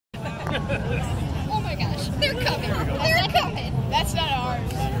Oh my gosh, they're coming. They're coming. That's not ours.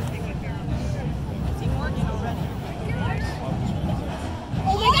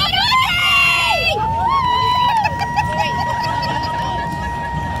 Oh my God!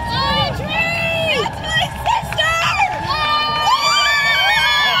 Audrey! That's my sister!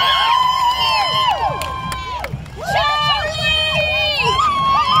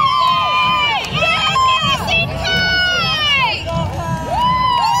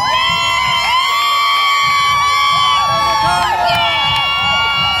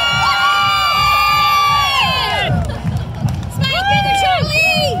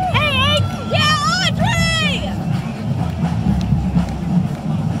 Charlie!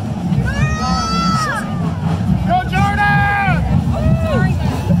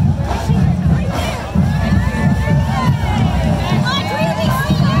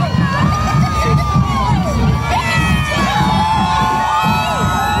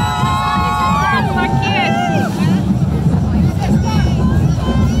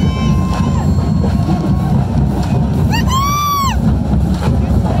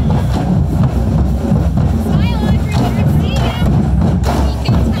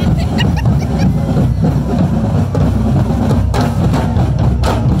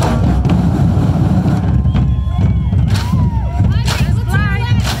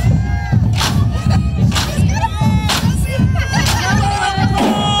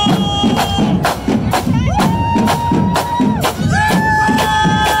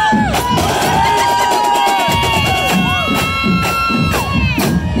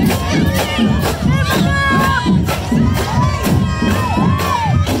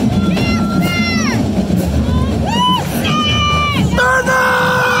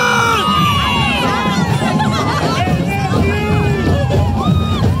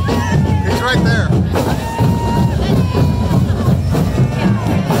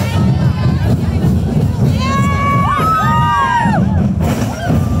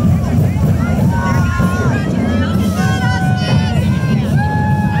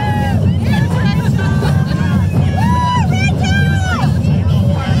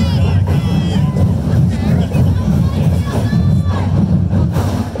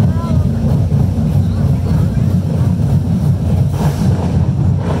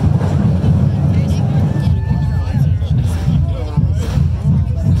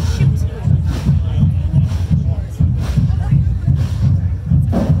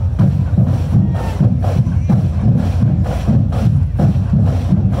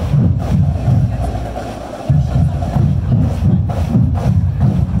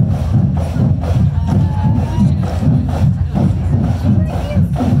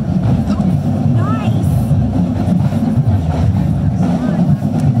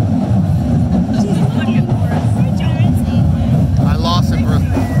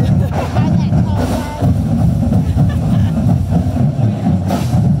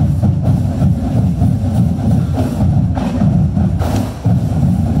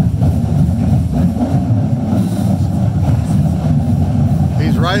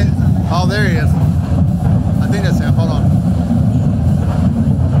 right? Oh, there he is. I think that's him. Hold on.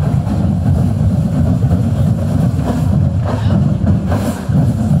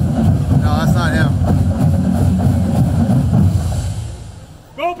 No, that's not him.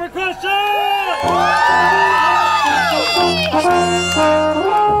 Go for Christian!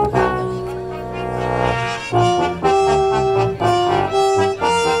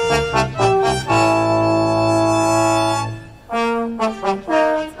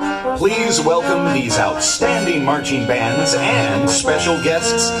 Please welcome these outstanding marching bands and special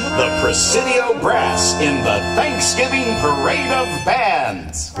guests, the Presidio Brass in the Thanksgiving Parade of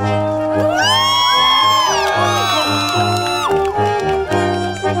Bands.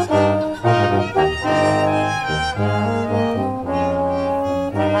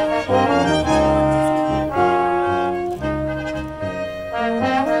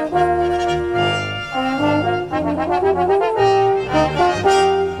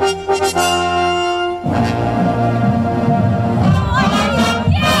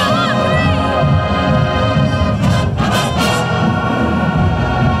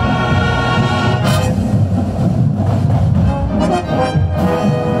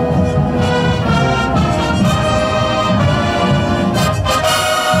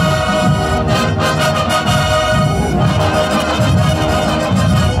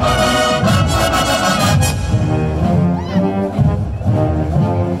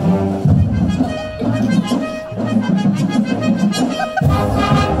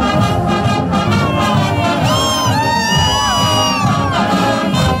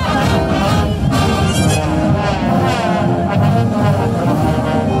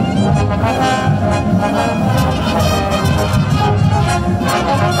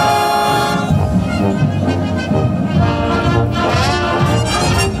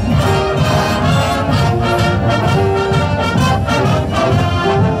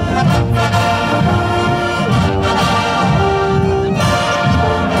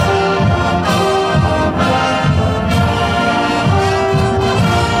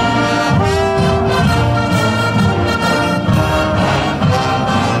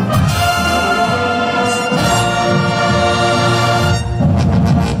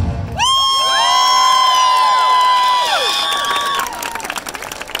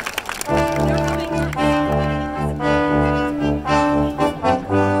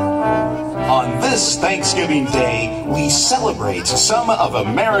 this Thanksgiving Day, we celebrate some of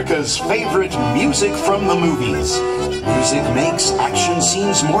America's favorite music from the movies. Music makes action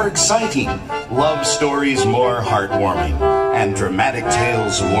scenes more exciting, love stories more heartwarming, and dramatic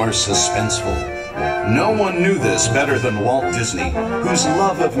tales more suspenseful. No one knew this better than Walt Disney, whose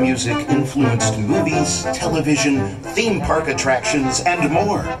love of music influenced movies, television, theme park attractions, and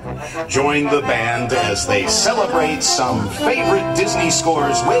more. Join the band as they celebrate some favorite Disney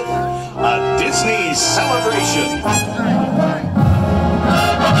scores with a Disney celebration.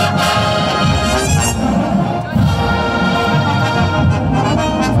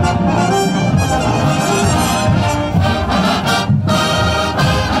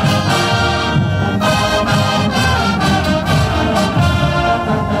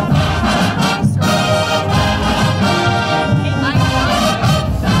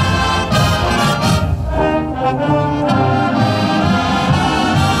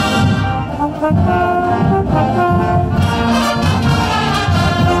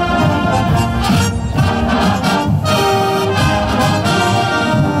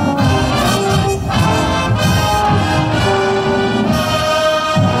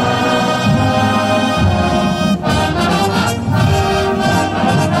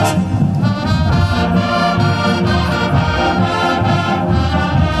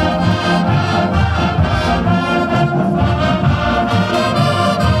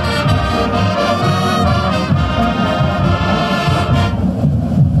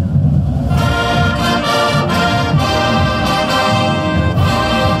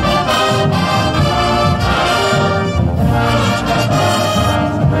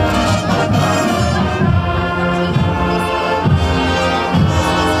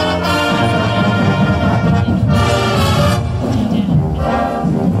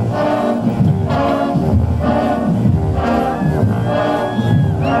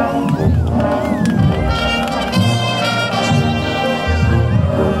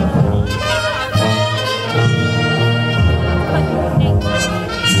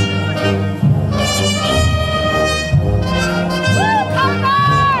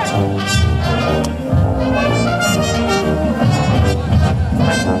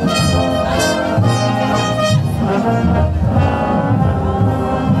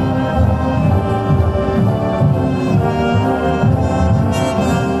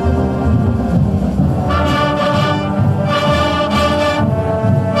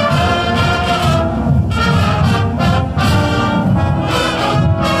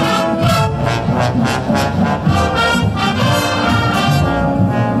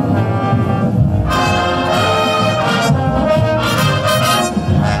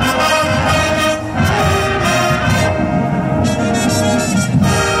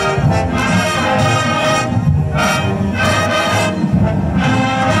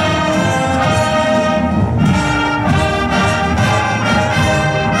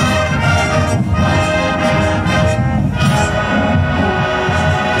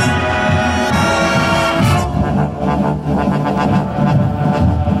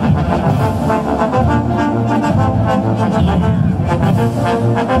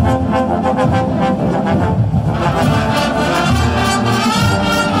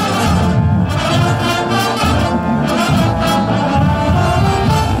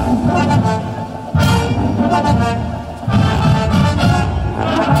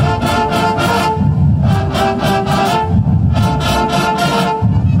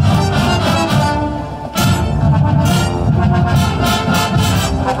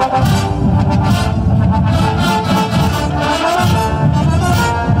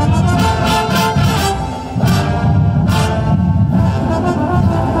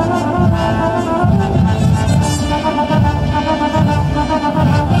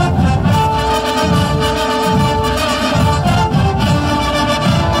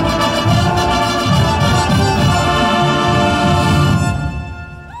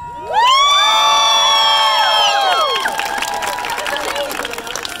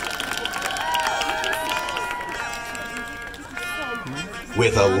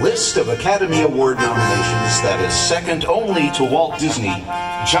 With a list of Academy Award nominations that is second only to Walt Disney,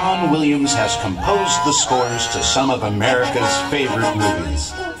 John Williams has composed the scores to some of America's favorite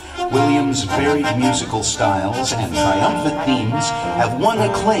movies. Williams' varied musical styles and triumphant themes have won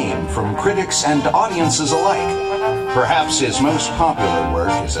acclaim from critics and audiences alike. Perhaps his most popular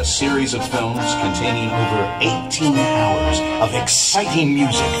work is a series of films containing over 18 hours of exciting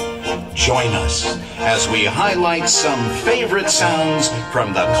music. Join us as we highlight some favorite sounds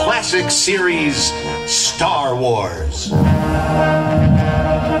from the classic series Star Wars.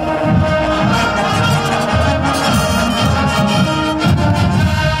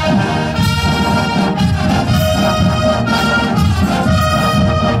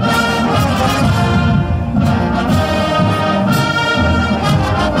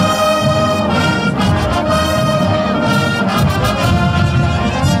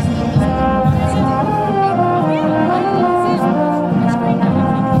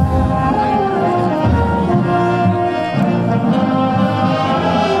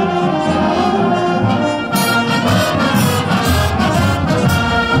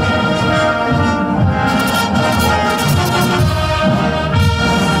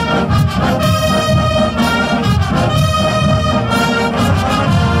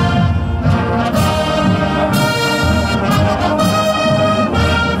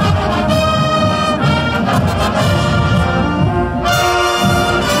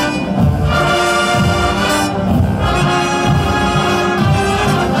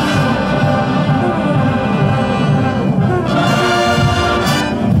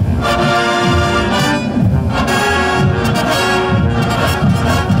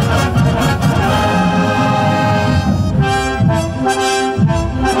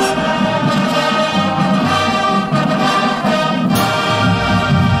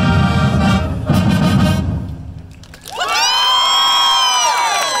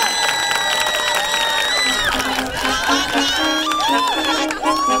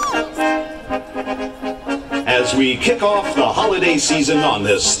 we kick off the holiday season on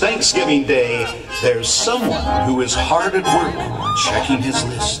this Thanksgiving Day, there's someone who is hard at work, checking his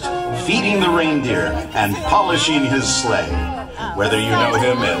list, feeding the reindeer, and polishing his sleigh. Whether you know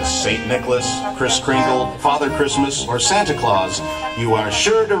him as St. Nicholas, Kris Kringle, Father Christmas, or Santa Claus, you are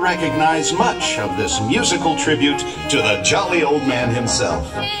sure to recognize much of this musical tribute to the jolly old man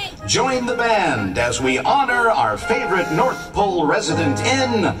himself. Join the band as we honor our favorite North Pole resident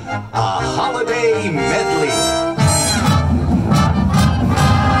in a holiday medley.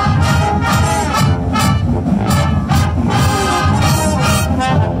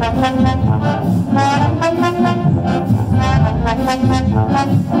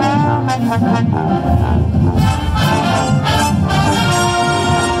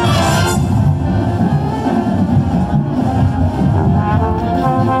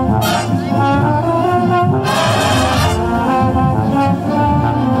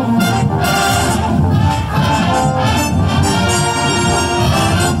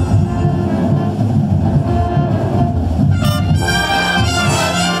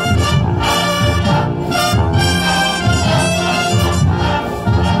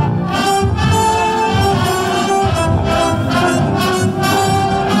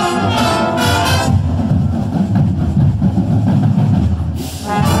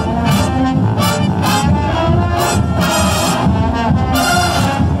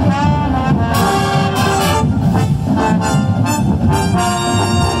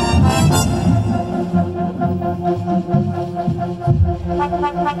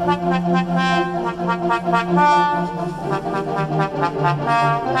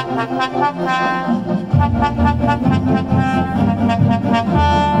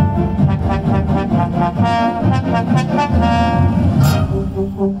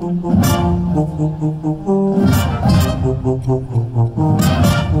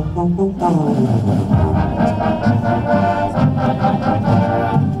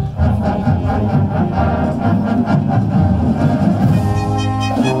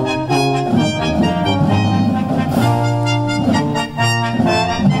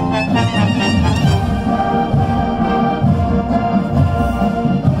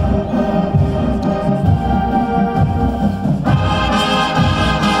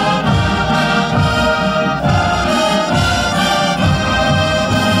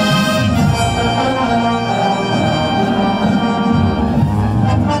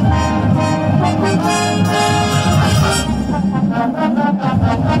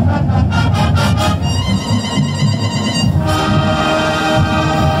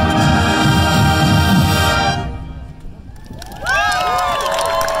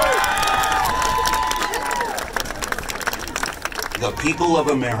 The people of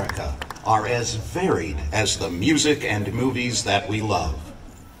America are as varied as the music and movies that we love.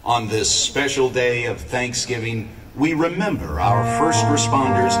 On this special day of Thanksgiving, we remember our first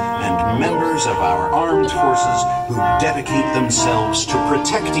responders and members of our armed forces who dedicate themselves to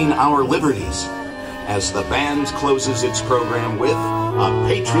protecting our liberties. As the band closes its program with a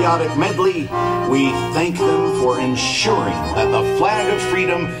patriotic medley, we thank them for ensuring that the flag of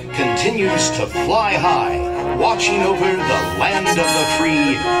freedom continues to fly high, watching over the land of the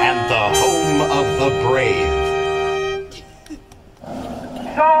free and the home of the brave.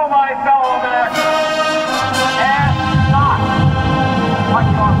 So, my fellow Americans,